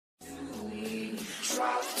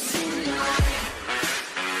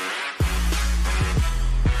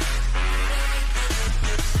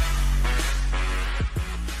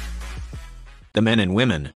The men and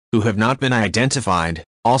women, who have not been identified,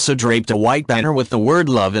 also draped a white banner with the word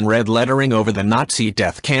love in red lettering over the Nazi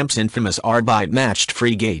death camp's infamous Arbeit macht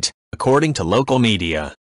frei gate, according to local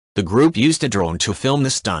media. The group used a drone to film the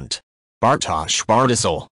stunt. Bartosz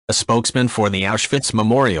Bartyzel, a spokesman for the Auschwitz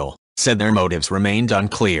memorial, said their motives remained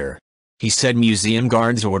unclear. He said museum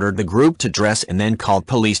guards ordered the group to dress and then called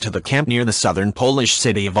police to the camp near the southern Polish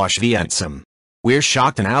city of Oswiecim. "We're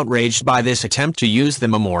shocked and outraged by this attempt to use the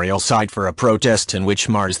memorial site for a protest in which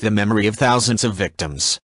mars the memory of thousands of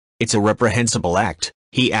victims. It's a reprehensible act,"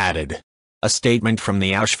 he added. A statement from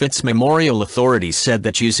the Auschwitz Memorial Authorities said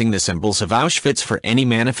that using the symbols of Auschwitz for any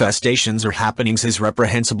manifestations or happenings is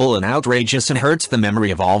reprehensible and outrageous and hurts the memory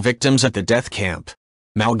of all victims at the death camp.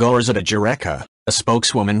 Małgorzata Jureka, a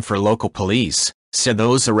spokeswoman for local police, said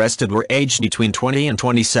those arrested were aged between 20 and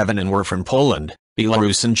 27 and were from Poland,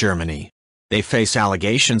 Belarus and Germany. They face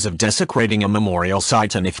allegations of desecrating a memorial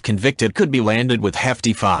site and if convicted could be landed with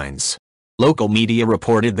hefty fines. Local media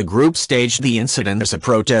reported the group staged the incident as a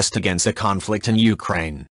protest against the conflict in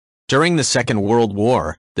Ukraine. During the Second World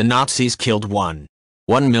War, the Nazis killed 1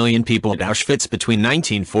 million people at Auschwitz between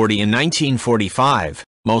 1940 and 1945,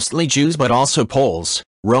 mostly Jews but also Poles,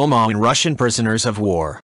 Roma and Russian prisoners of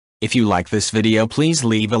war. If you like this video, please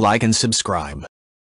leave a like and subscribe.